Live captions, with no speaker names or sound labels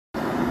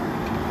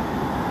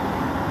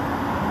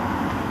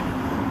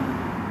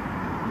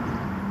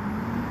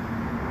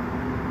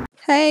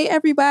Hey,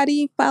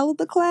 everybody, follow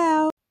the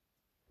cloud.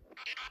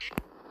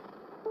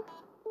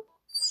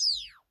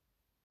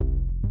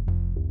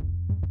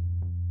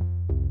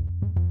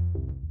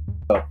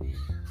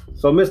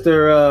 So,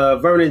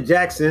 Mr. Vernon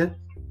Jackson,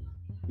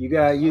 you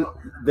got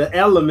the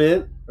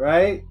Element,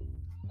 right?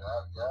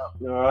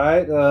 Yeah. All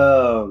right.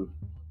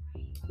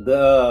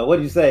 The what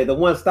do you say? The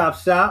one-stop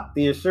shop,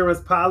 the insurance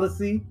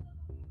policy.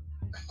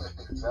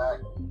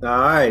 Exactly. All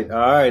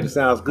right. It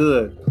sounds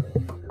good.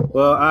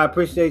 Well, I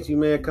appreciate you,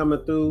 man,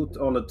 coming through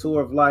on the tour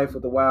of life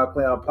with the Wild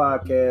Cloud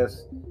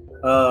podcast.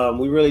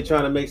 We really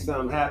trying to make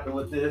something happen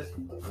with this.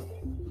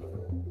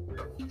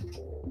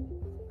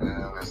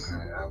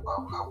 Listen, I'm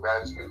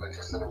glad you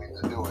consider me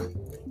to do it.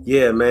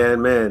 Yeah,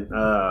 man.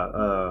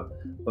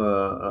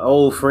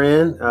 Old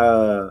friend.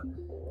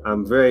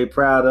 I'm very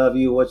proud of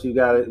you, what you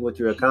got, what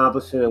you're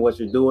accomplishing, and what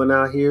you're doing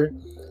out here.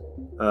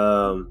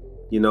 And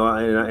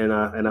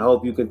I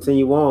hope you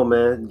continue on,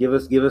 man. Give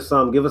us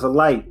a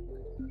light,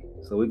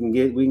 so we can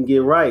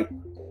get right.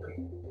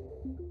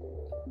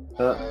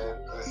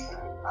 Listen,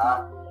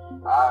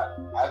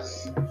 I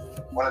just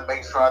want to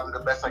make sure I do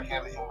the best I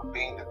can as a human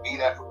being to be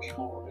that for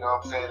people. You know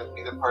what I'm saying? To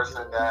be the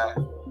person that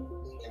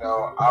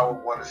I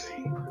would want to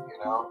see.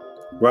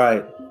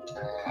 Right.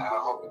 And I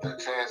hope that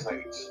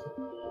translates.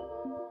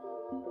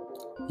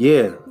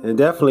 Yeah, it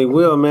definitely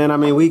will, man. I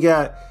mean, we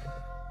got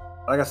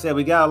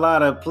a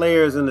lot of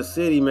players in the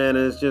city, man.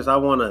 And it's just I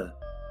want to,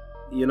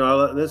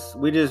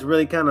 we just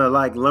really kind of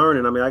like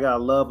learning. I mean, I got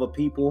a love of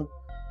people,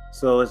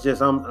 so it's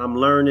just I'm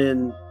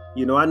learning.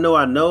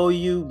 I know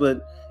you,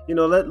 but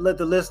let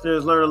the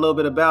listeners learn a little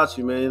bit about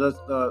you, man. Let's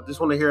just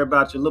want to hear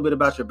about you, a little bit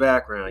about your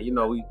background.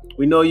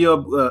 We know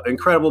you're an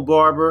incredible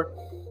barber,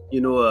 a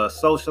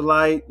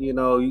socialite,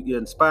 you're an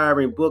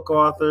inspiring book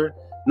author,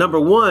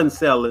 #1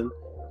 selling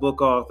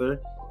book author.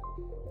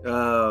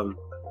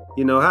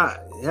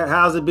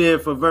 How's it been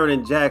for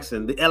Vernon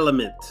Jackson, the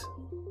Element?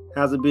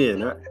 How's it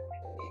been?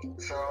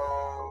 So,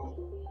 all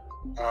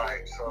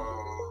right.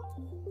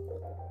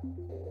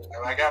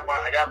 I got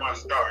my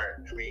start.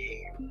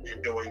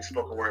 In doing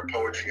spoken word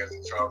poetry as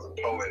a child and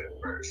poet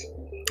at first.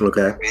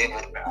 Okay. And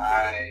then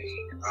I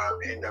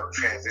ended up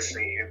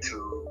transitioning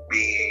into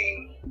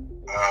being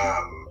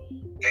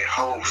a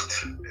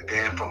host. And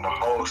then from a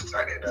host,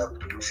 I ended up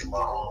producing my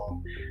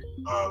own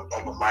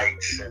open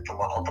mics. And from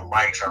my open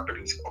mics, I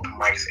produced open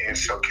mics and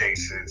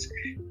showcases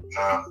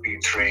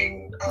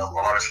featuring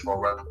artists from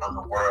around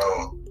the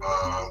world,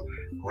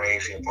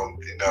 ranging from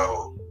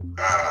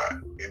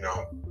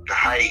the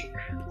height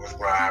was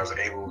where I was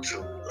able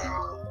to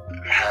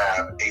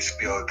have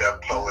HBO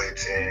Deaf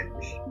Poets and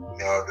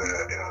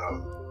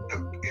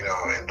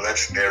and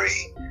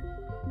legendary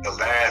The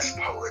Last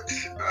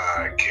Poets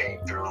came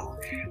through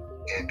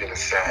and did a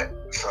set.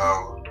 So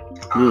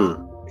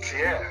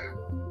yeah,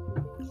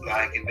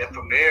 and then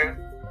from there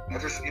I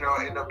just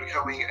ended up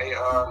becoming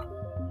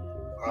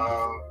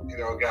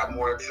got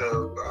more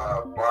into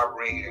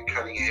barbering and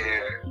cutting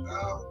hair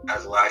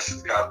as a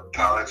licensed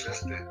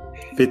cosmetologist.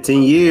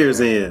 15 years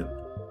in.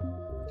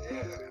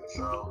 Yeah,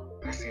 so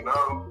next thing you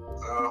know,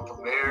 from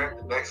there,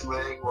 the next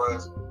leg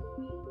was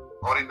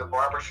owning the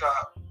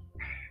barbershop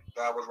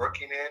that I was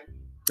working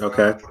in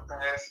okay. For the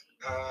past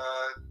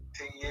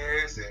 10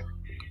 years. And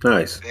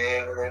nice.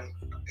 then,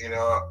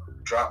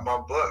 dropped my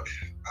book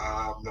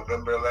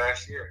November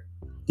last year.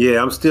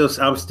 Yeah, I'm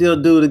still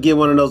due to get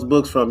one of those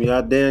books from you.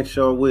 I damn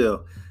sure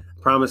will.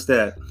 Promise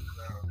that.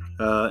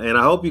 And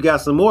I hope you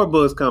got some more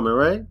books coming,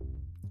 right?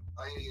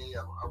 Oh,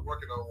 yeah. I'm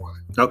working on one.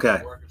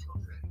 Okay.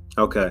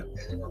 Okay.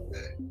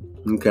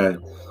 Okay.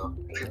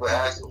 People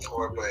ask me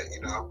for it, but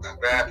I'm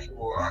glad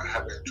people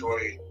have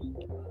enjoyed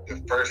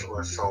the first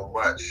one so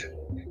much.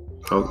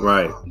 Oh,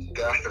 right.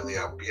 Definitely,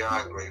 I'm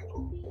beyond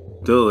grateful.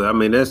 Dude, I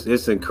mean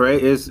it's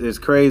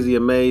crazy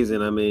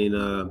amazing. I mean,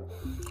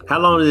 how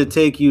long did it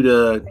take you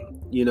to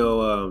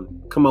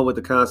come up with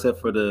the concept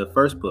for the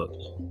first book,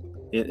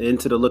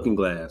 Into the Looking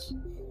Glass?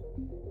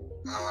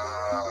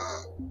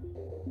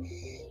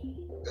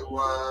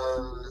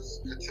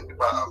 It took me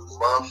about a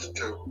month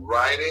to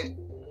write it.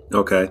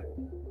 Okay.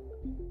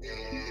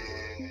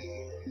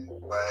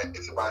 But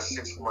it's about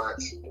 6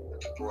 months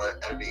for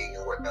editing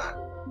and whatnot.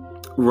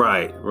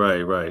 Right.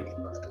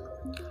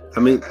 I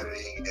mean,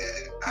 editing, and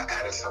I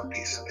added some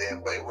pieces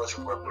in, but it was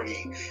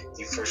pretty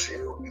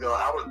efficient.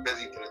 I was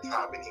busy for the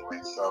time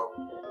anyway, so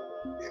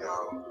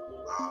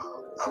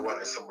I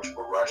wasn't so much of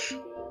a rush.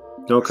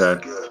 Okay.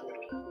 Good.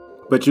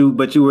 But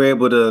you were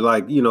able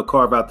to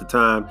carve out the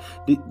time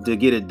to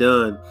get it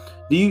done.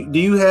 Do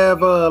you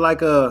have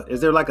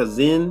is there like a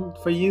zen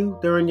for you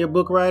during your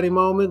book writing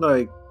moment?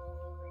 Like,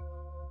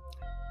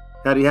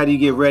 how do you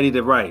get ready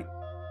to write?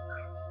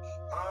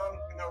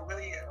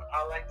 Really,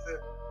 I like to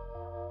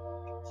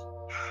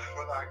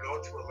when I go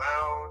to a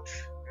lounge,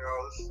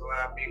 listen to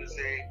loud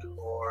music,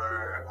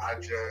 or I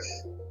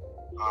just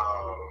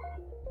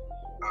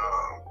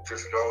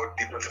go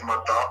deep into my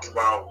thoughts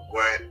about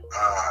what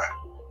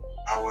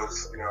I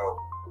was,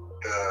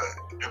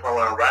 the people I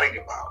was writing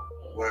about,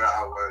 where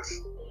I was,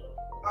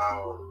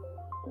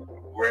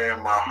 where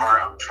in my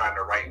heart I'm trying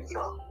to write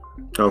from.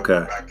 Okay.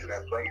 Go back to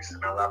that place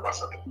and allow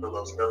myself to feel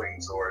those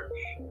feelings or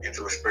and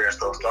to experience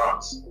those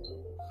thoughts.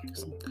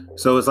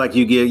 So it's like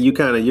you're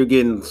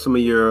getting some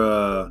of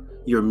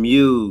your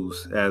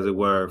muse, as it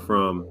were,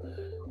 from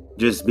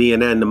just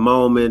being in the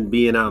moment,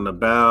 being out and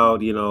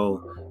about,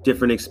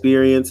 different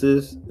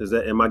experiences.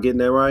 Am I getting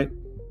that right?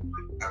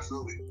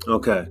 Absolutely.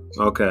 Okay.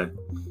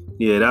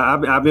 Yeah,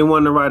 I've been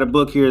wanting to write a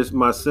book here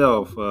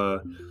myself.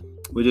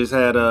 We just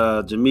had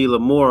Jamila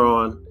Moore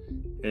on,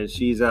 and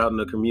she's out in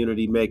the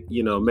community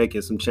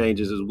making some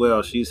changes as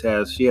well. She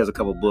has a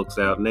couple books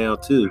out now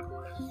too.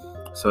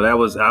 So that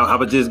was I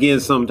was just getting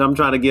I'm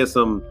trying to get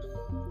some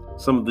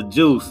of the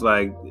juice.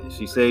 Like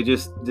she said,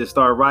 just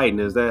start writing.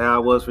 Is that how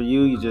it was for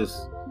you? You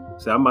just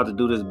say, I'm about to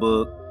do this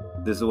book.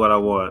 This is what I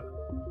want.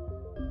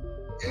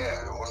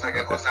 Yeah. Once I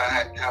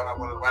had how I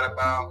wanted to write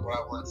about, what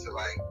I wanted to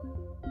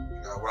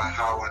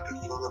how I wanted to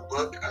feel the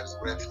book, I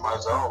just went into my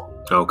zone.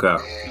 Okay.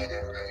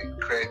 And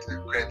create the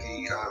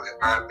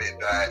environment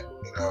that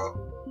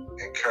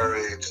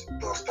encourage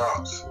those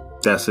thoughts.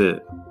 That's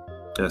it.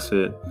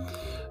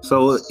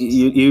 So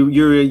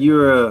you're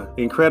an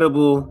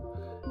incredible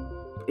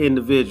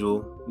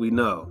individual, we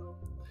know.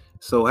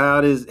 So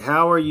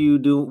how are you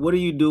doing? What are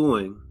you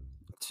doing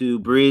to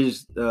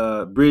bridge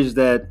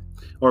that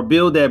or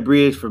build that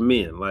bridge for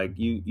men? Like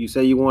you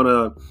say you want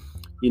to,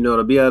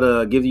 to be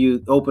able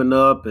to open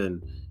up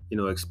and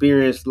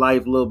experience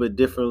life a little bit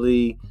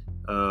differently.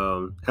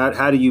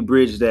 How do you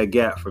bridge that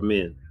gap for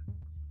men?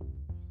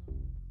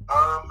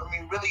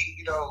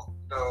 Really,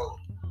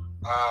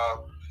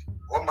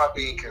 one by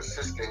being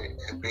consistent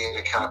and being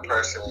the kind of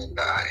person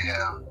that I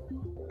am,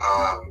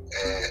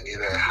 and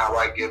either how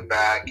I give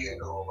back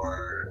and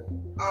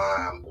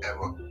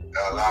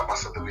allow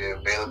myself to be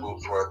available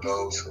for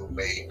those who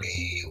may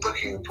be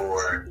looking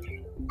for,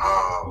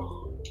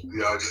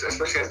 just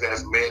especially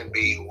as men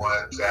being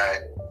ones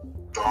that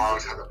don't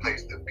always have a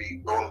place to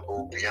be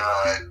vulnerable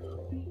beyond,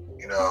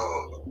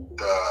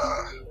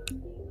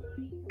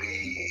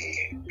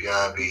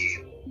 beyond the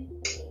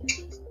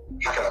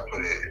how can I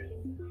put it?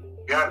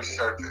 Beyond the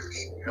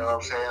surface, you know what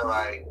I'm saying?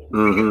 Like,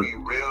 we can be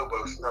real,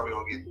 but sometimes we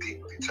don't get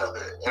deep with each other.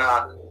 And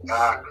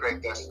I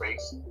create that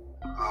space.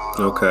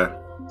 Okay.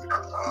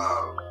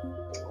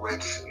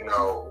 Which,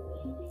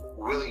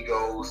 really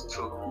goes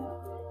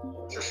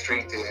to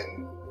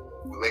strengthen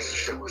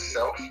relationship with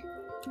self.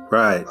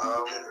 Right.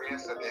 And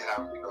so they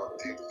have,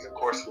 of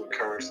course, to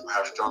encourage them to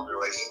have stronger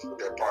relationships with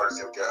their partners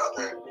and with their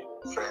other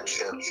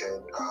friendships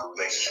and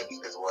relationships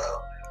as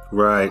well.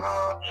 Right.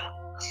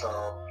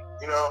 So,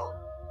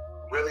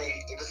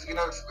 really, it's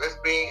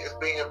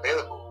being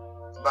available.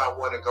 It's not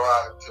wanting to go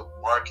out to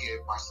market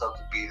myself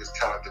to be this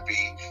kind of, to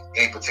be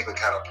any particular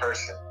kind of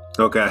person.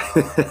 Okay.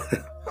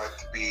 But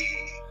to be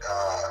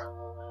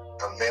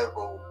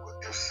available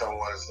if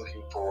someone is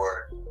looking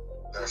for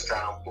their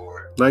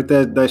soundboard. Like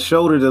that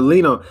shoulder to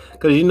lean on.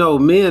 Because,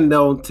 men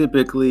don't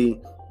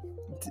typically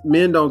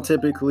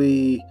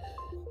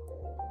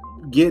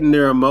get in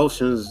their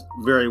emotions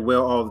very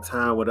well all the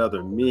time with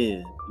other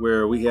men,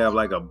 where we have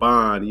like a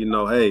bond,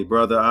 hey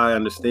brother, I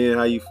understand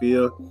how you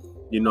feel.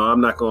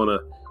 I'm not going to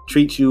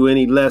treat you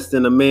any less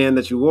than a man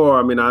that you are.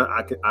 I mean,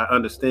 I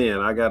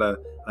understand. I got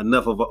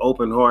enough of an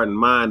open heart and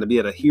mind to be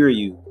able to hear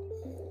you,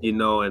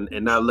 and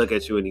not look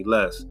at you any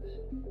less.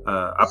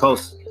 I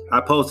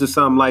posted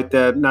something like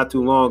that not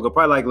too long ago,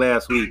 probably like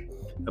last week,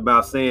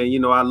 about saying,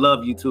 I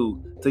love you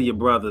too, to your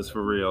brothers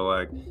for real,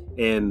 like,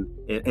 and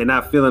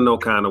not feeling no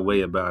kind of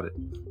way about it.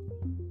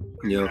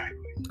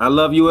 I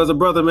love you as a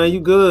brother, man. You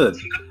good.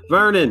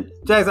 Vernon,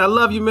 Jackson, I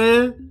love you,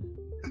 man.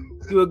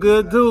 You a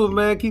good dude,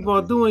 man. Keep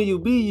on doing you.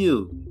 Be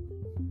you.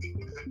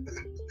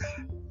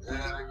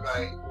 Yeah,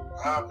 like,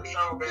 for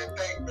sure, man.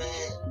 Thanks,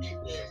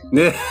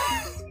 man.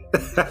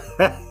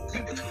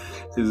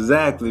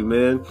 Exactly,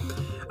 man.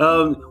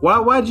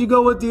 Why'd you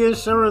go with the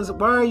insurance?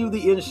 Why are you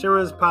the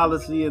insurance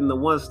policy in the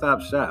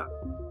one-stop shop?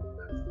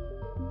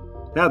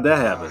 How'd that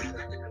happen?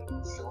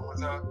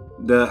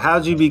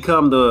 How'd you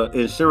become the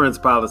insurance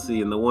policy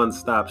in the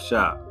one-stop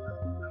shop?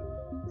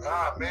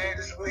 Man,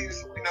 just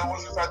once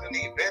I started doing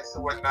the events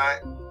and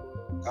whatnot,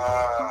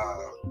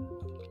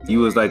 you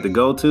was like the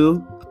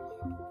go-to?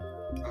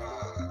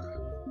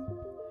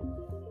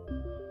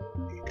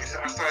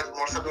 I started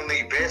doing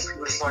the events. It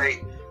was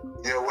like,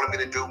 wanted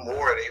me to do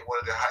more. They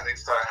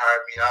started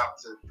hiring me out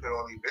to put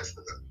on events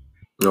for them.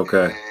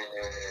 Okay.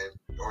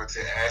 Or to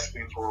ask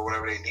me for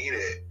whatever they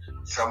needed.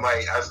 So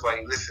I was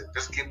like, listen,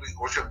 just give me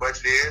what your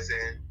budget is,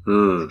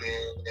 and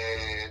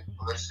then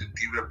let's just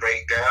give it a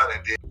breakdown,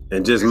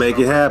 and just make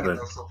it happen.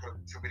 So for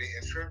the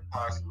insurance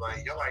policy,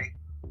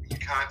 you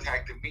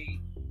contacted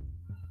me,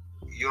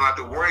 you don't have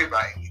to worry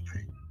about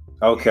anything.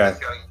 Okay.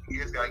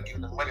 You just gotta give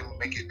me the money and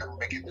make it do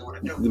what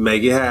it do.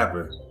 Make it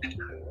happen.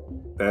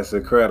 That's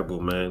incredible,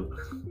 man.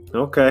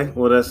 Okay,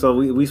 well, so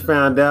we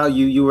found out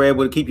you were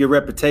able to keep your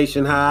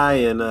reputation high,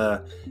 and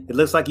it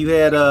looks like you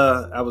had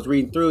I was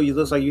reading through. You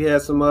looks like you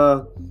had some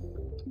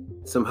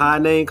high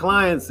name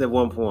clients at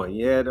one point.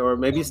 You had, or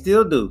maybe you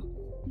still do.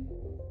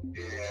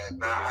 Yeah,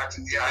 I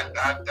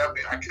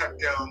cut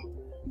down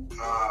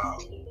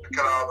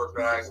cut all those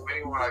guys.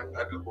 Anyone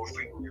I do more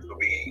frequently is gonna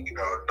be,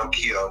 no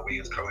Keto when he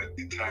was coming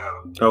into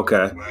town.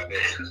 Okay. But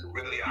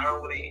I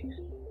don't really,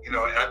 and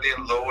I did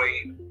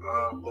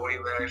Lloyd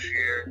last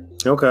year.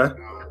 Okay.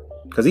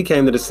 Because he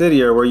came to the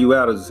city, or were you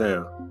out of the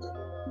town?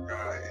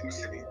 In the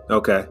city.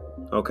 Okay.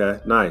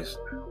 Nice.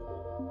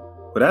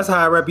 But that's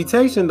high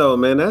reputation, though,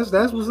 man. That's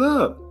what's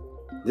up.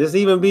 Just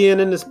even being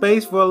in the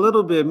space for a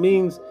little bit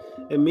means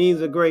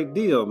a great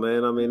deal,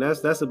 man. I mean,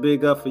 that's a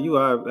big up for you.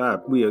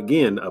 We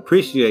again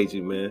appreciate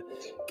you, man.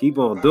 Keep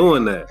on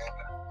doing that.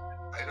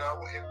 And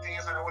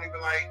things I wouldn't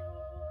even like.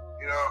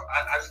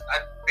 I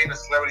being a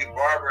celebrity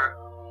barber.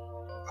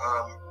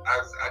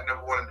 I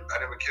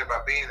never cared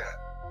about being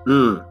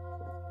that.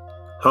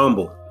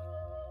 Humble.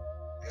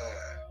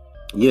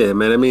 Yeah. Yeah,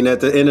 man. I mean, at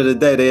the end of the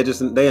day,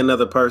 they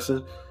another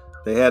person.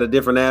 They had a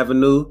different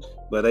avenue,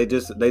 but they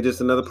just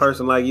another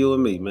person like you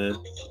and me, man.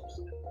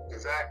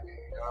 Exactly.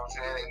 You know what I'm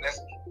saying?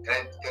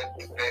 And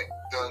they're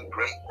doing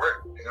great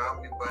work. You know what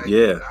I mean? But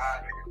yeah.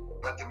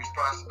 But the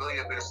responsibility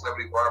of being a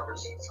celebrity barber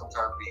should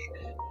sometimes be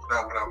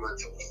not what I'm willing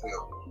to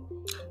fulfill.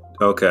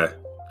 Okay.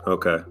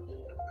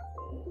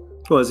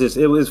 Well,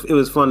 it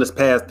was fun to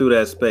pass through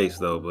that space,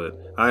 though. But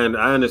I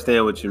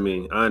understand what you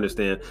mean. I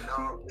understand. To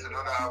know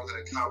that I was in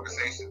a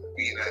conversation to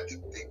be that to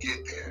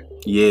get there.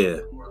 Yeah.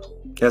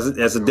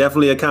 That's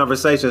definitely a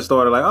conversation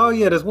starter. Like, oh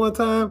yeah, this one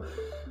time,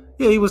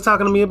 yeah, he was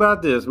talking to me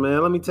about this,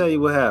 man. Let me tell you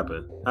what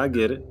happened. I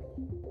get it.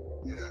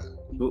 Yeah.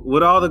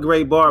 With all the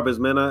great barbers,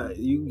 man,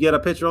 you get a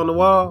picture on the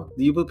wall?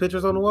 Do you put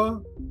pictures on the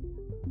wall?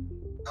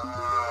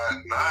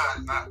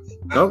 Not.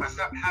 Nope. I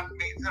haven't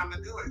made time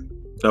to do it.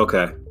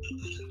 Okay.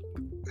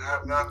 I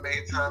have not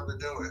made time to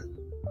do it.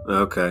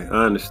 Okay,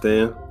 I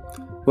understand.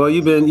 Well,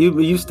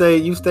 you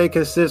stay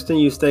consistent.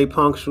 You stay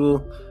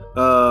punctual.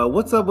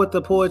 What's up with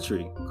the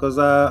poetry? Because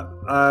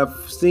I've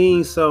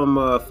seen some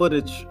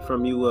footage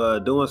from you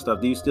doing stuff.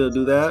 Do you still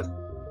do that?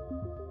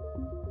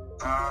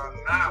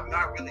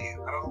 Not really.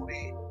 I don't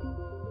really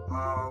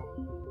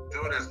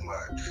do it as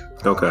much.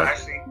 Okay.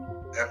 Actually,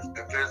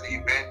 if there's an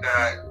event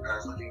that I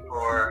was looking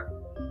for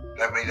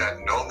that may not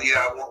know me,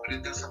 I want me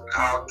to do something,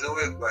 I'll do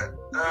it. But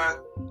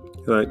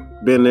like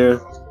been there.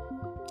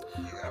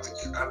 Yeah,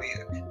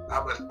 I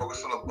was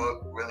focused on the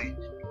book. Really,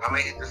 I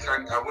may hit the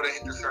circuit. I would have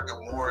hit the circuit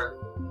more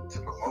to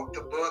promote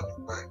the book,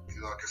 but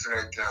considering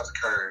everything that's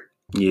occurred,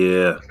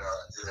 yeah,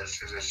 it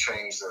just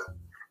changed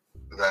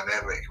the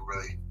dynamic,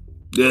 really.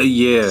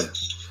 Yeah,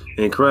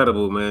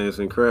 incredible, man. It's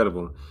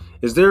incredible.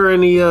 Is there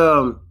any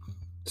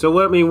so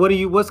what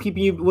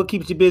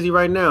keeps you busy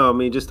right now? I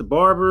mean, just the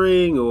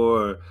barbering,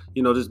 or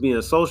just being a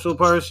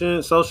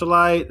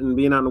socialite and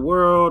being out in the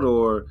world,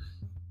 or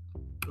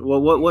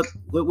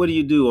what do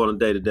you do on a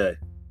day to day?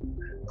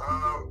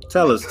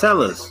 Tell us. Yeah,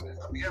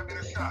 I've been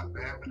in the shop,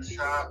 man. I've been in the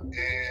shop and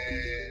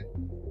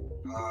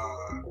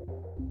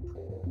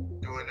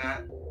doing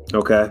that.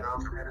 Okay.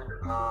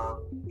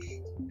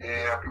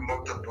 And I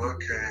promote the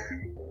book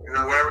and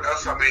whatever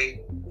else I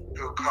may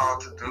feel called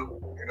to do.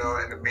 In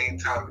the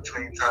meantime,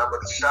 between time, but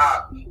the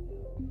shop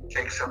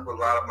takes up a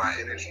lot of my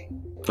energy.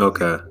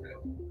 Okay.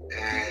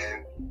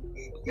 And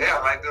yeah,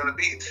 I like being on the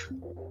beach.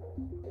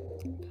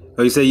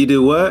 Oh, you say you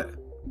do what?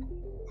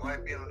 I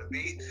like being on the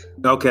beach.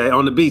 Okay,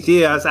 on the beach.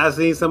 Yeah, I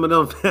seen some of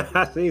them.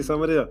 I seen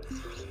some of them.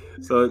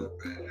 So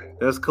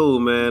that's cool,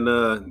 man.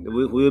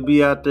 We'll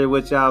be out there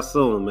with y'all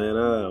soon, man.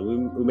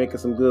 We're making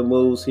some good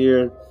moves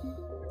here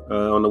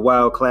on the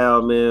Wild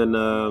Cloud, man.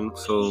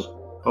 So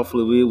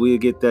hopefully we'll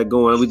get that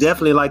going. We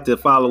definitely like to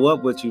follow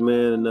up with you,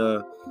 man,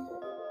 and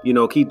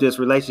keep this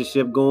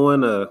relationship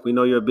going. We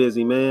know you're a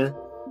busy man.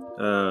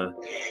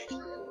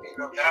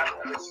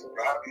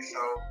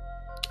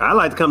 I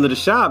like to come to the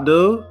shop,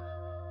 dude.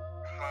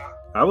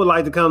 I would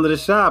like to come to the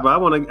shop. I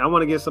want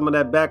to get some of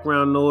that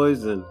background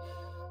noise and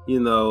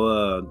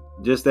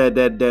just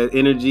that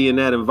energy and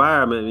that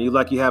environment. You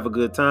like you have a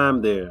good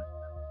time there.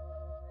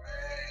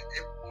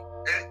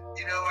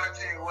 I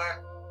tell you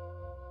what,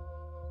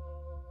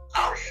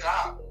 our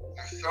shop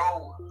is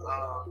so.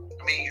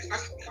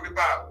 Especially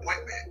about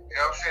appointment. You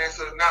know what I'm saying?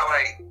 So it's not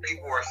like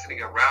people are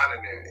sitting around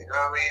in there. You know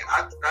what I mean? I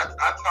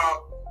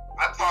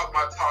talk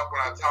my talk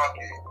when I talk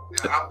it.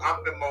 I'm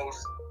probably the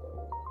most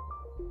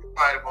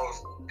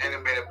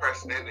animated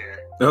person in there.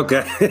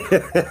 Okay.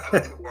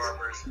 Other two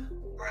barbers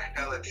are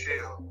hella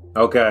chill.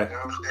 Okay. You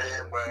know what I'm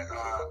saying? But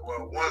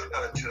one's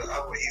hella chill. The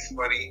other one, he's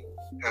funny,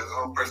 has his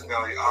own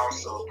personality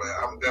also. But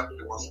I'm definitely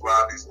the most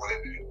wildest one in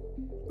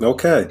there.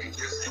 Okay. And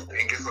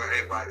gets on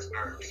everybody's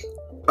nerves.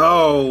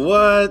 Oh,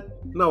 what?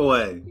 No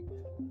way.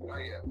 Oh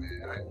yeah, man.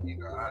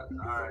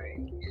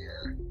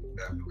 Yeah,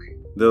 definitely.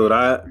 Dude,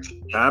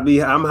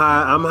 I'm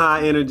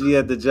high energy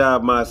at the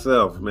job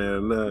myself,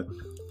 man.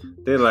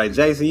 They're like,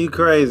 Jason, you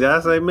crazy. I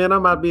say, man,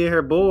 I'm about to be in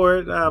here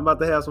bored. I'm about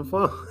to have some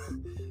fun.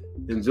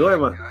 Enjoy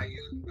my. I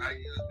use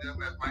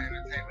them as my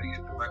entertainment to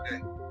get through my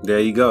day. There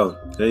you go.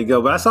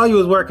 But I saw you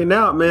was working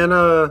out, man.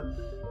 I've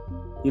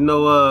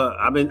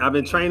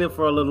been training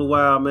for a little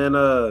while, man.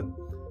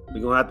 We're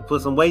gonna have to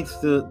put some weights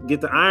to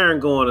get the iron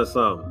going or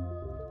something.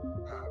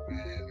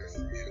 Man,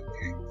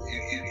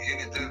 you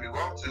can do it if you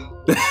want to.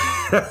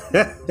 I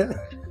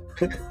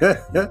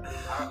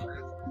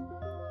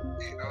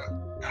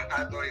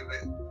don't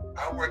even.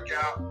 I work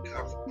out because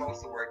I'm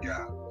supposed to work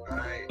out.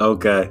 Right?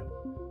 Okay.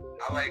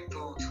 I like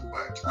food too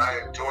much. I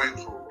enjoy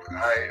food.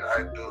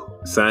 I do.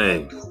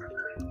 Same.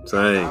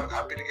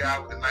 I'll be the guy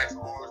with the nice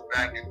arms,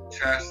 back, and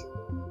chest,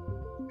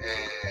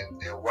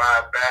 and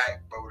wide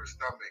back, but with a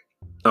stomach.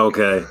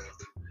 Okay.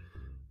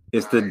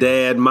 It's the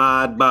dad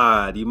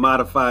bod. You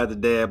modify the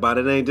dad bod.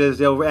 It ain't just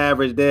your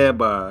average dad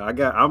bod.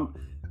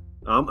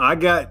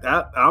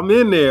 I'm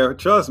in there.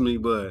 Trust me,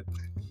 but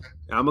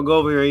I'm gonna go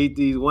over here and eat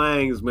these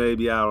wangs.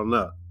 Maybe, I don't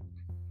know.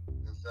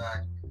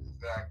 Exactly.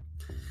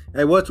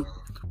 Hey, what's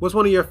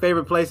one of your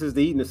favorite places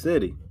to eat in the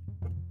city?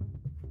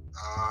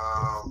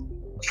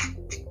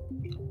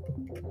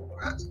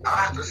 I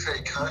have to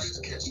say Conscious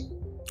Kitchen.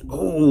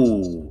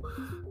 Oh,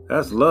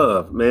 that's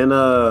love, man.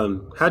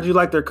 How'd you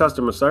like their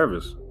customer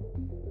service?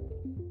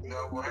 You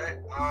know what?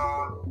 At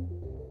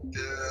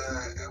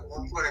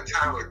one point in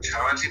time, it was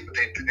challenging, but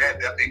that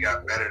definitely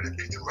got better the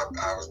future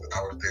I was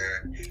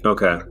there.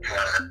 Okay. For the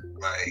past,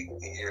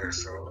 year or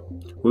so.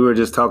 We were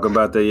just talking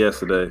about that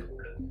yesterday,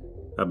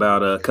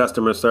 about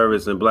customer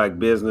service and black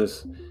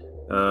business.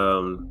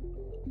 And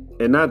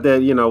not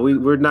that,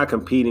 we're not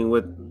competing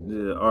with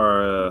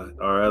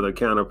our other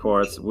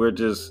counterparts. We're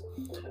just,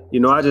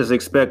 I just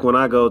expect when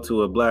I go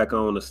to a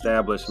black-owned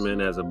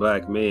establishment as a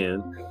black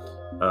man,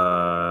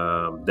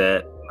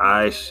 that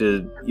I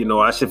should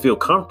feel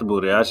comfortable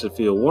there. I should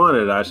feel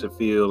wanted. I should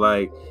feel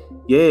like,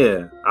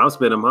 yeah, I'm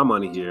spending my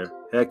money here.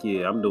 Heck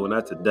yeah, I'm doing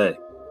that today.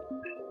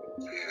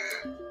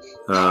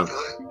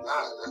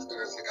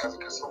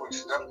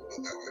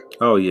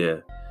 Oh yeah.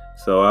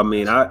 So I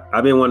mean,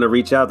 I've been wanting to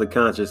reach out to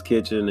Conscious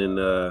Kitchen and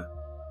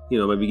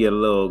maybe get a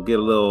little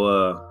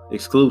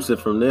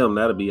exclusive from them.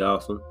 That'd be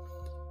awesome.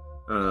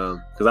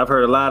 Because I've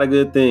heard a lot of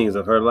good things.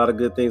 I've heard a lot of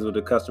good things with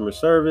the customer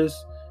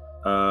service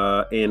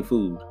and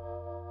food.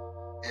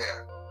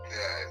 Yeah,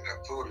 and the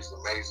food is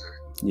amazing.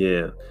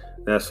 Yeah,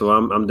 that's so.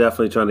 I'm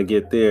definitely trying to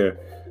get there.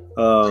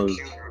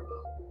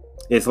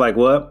 It's like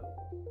what?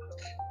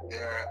 They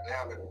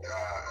have a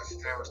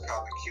sandwich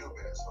called the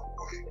Cuban at some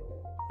point.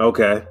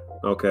 Okay.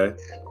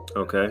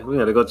 We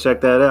got to go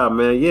check that out,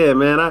 man. Yeah,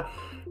 man.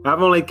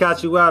 I've only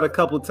caught you out a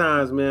couple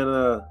times,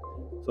 man.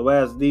 So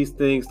as these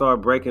things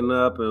start breaking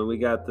up and we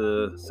got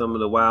some of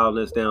the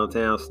wildness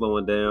downtown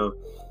slowing down,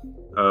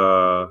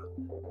 I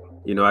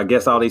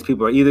guess all these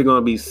people are either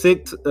going to be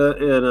sick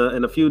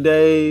in a few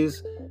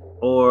days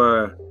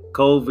or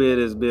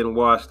COVID has been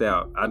washed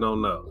out. I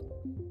don't know.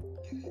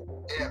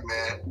 Yeah,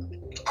 man.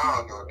 I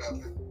don't know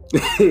nothing.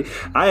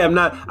 I am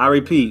not. I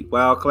repeat,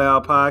 Wild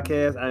Cloud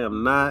Podcast. I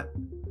am not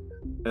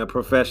a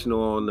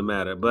professional on the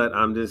matter, but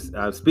I'm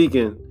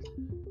speaking,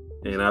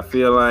 and I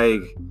feel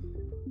like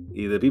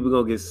either people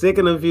gonna get sick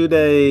in a few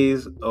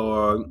days,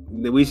 or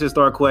we should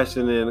start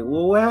questioning.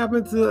 Well, what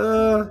happened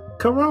to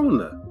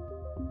Corona?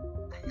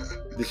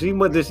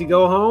 Did she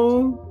go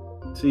home?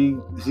 She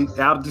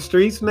out the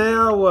streets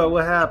now?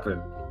 What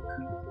happened?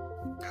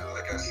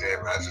 Like I said,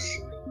 I just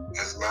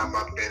mind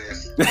my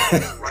business,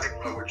 write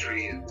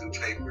poetry and do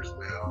papers,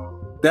 man.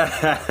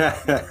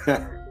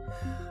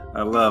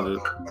 I love it.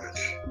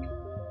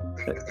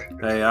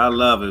 Hey, I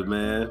love it,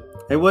 man.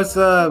 Hey, what's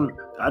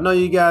I know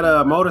you got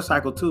a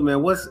motorcycle too,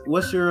 man.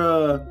 What's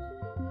your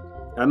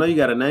I know you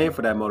got a name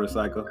for that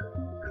motorcycle.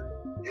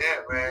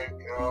 Yeah, man.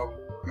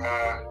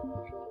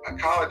 I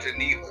call it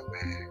Geneva,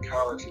 man.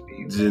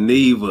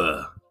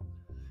 Geneva.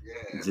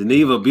 Yeah.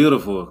 Geneva,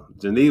 beautiful.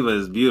 Geneva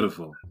is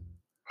beautiful.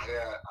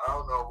 Yeah, I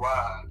don't know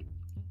why.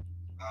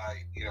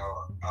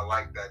 I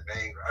like that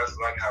name. I just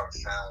like how it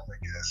sounds, I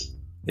guess.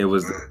 It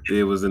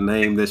was a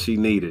name that she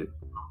needed.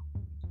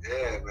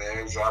 Yeah,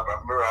 man. So I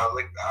remember I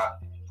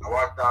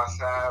walked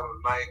outside at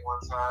night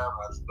one time.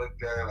 I just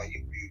looked at her like,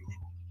 "You beautiful."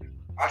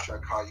 I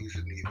should call you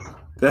Geneva.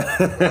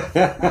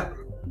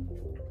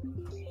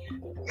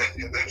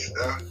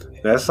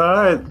 That's all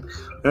right.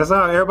 That's all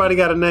right. Everybody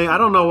got a name. I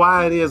don't know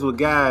why it is with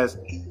guys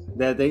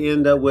that they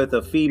end up with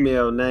a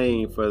female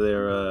name for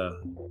their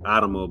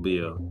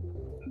automobile.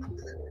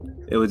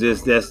 It was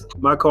just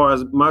my car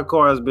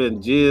has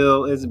been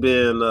Jill. It's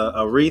been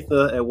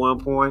Aretha at one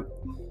point.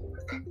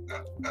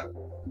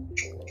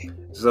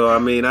 So I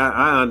mean,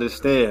 I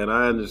understand.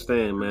 Man.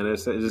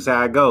 It's just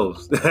how it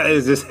goes.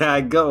 It's just how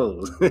it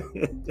goes. But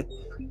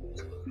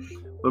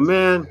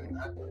man,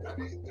 I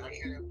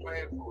can't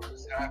plan for it.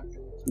 It's happening.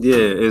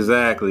 Yeah,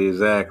 exactly.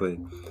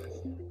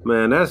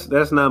 Man, that's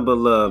nothing but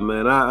love,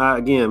 man. I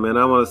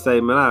want to say,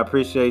 man, I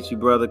appreciate you,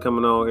 brother,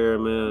 coming on here,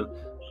 man.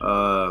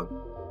 I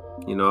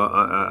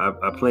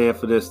plan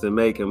for this to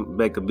make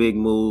a big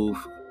move.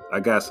 I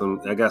got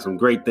some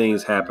great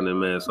things happening,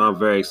 man. So I'm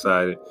very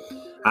excited.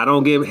 I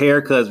don't give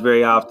haircuts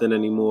very often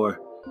anymore,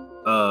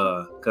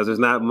 because there's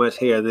not much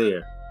hair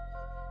there.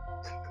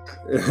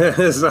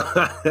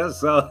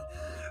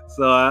 So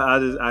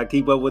I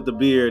keep up with the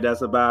beard.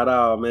 That's about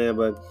all, man.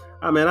 But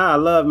I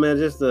love, man,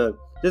 just to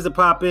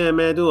pop in,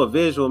 man, do a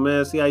visual,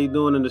 man, see how you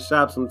doing in the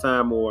shop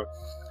sometime, or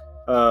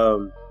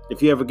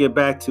if you ever get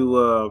back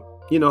to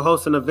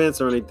hosting events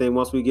or anything,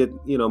 once we get,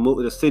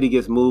 the city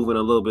gets moving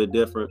a little bit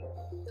different,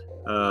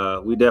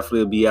 we definitely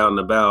will be out and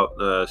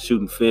about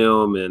shooting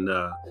film and,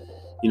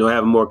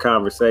 having more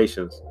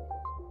conversations.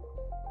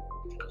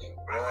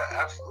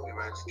 Absolutely,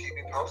 man. Just keep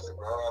me posted,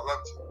 bro. I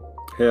love to.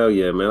 Hell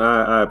yeah, man.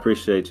 I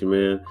appreciate you,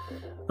 man.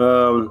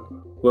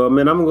 Well,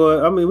 man,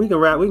 we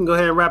can go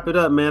ahead and wrap it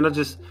up, man. I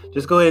just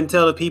go ahead and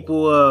tell the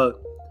people,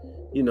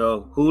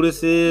 who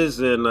this is,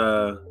 and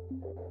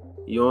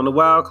you're on the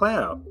Wild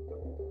Cloud.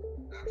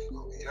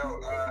 Absolutely.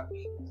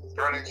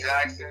 Vernon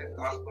Jackson,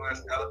 also known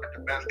as Elephant,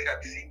 the best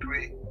kept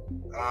secret,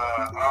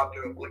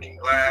 author of Looking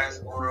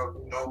Glass, owner of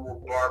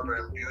Noble Barber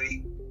and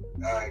Beauty,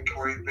 in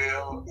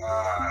Coreyville.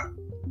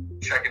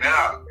 Check it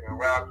out,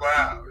 Wild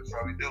Cloud. That's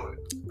how we do it.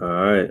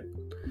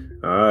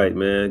 All right,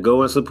 man.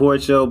 Go and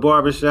support your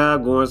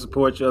barbershop. Go and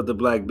support your other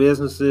black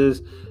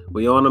businesses.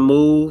 We on the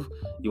move.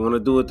 You want to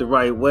do it the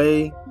right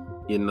way.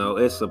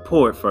 It's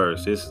support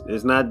first.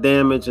 It's not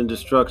damage and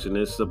destruction.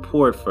 It's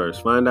support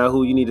first. Find out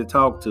who you need to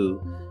talk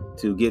to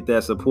get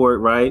that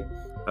support right.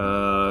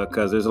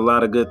 Because there's a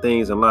lot of good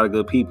things and a lot of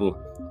good people.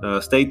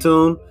 Stay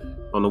tuned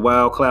on the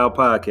Wild Cloud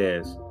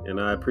podcast. And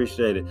I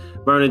appreciate it.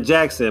 Vernon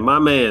Jackson, my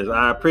man,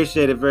 I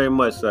appreciate it very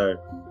much, sir.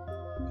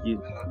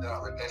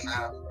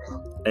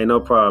 Ain't no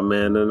problem,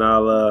 man. And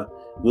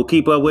we'll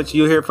keep up with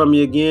you. Hear from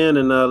you again,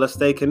 and let's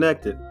stay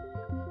connected.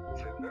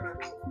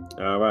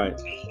 All right.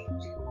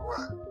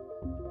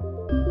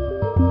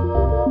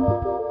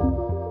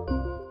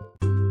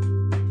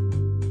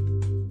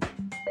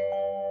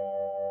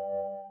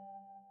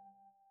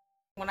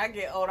 When I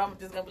get old, I'm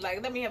just gonna be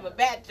like, let me have a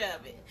batch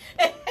of it.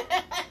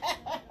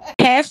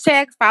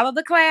 # follow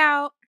the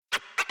cloud.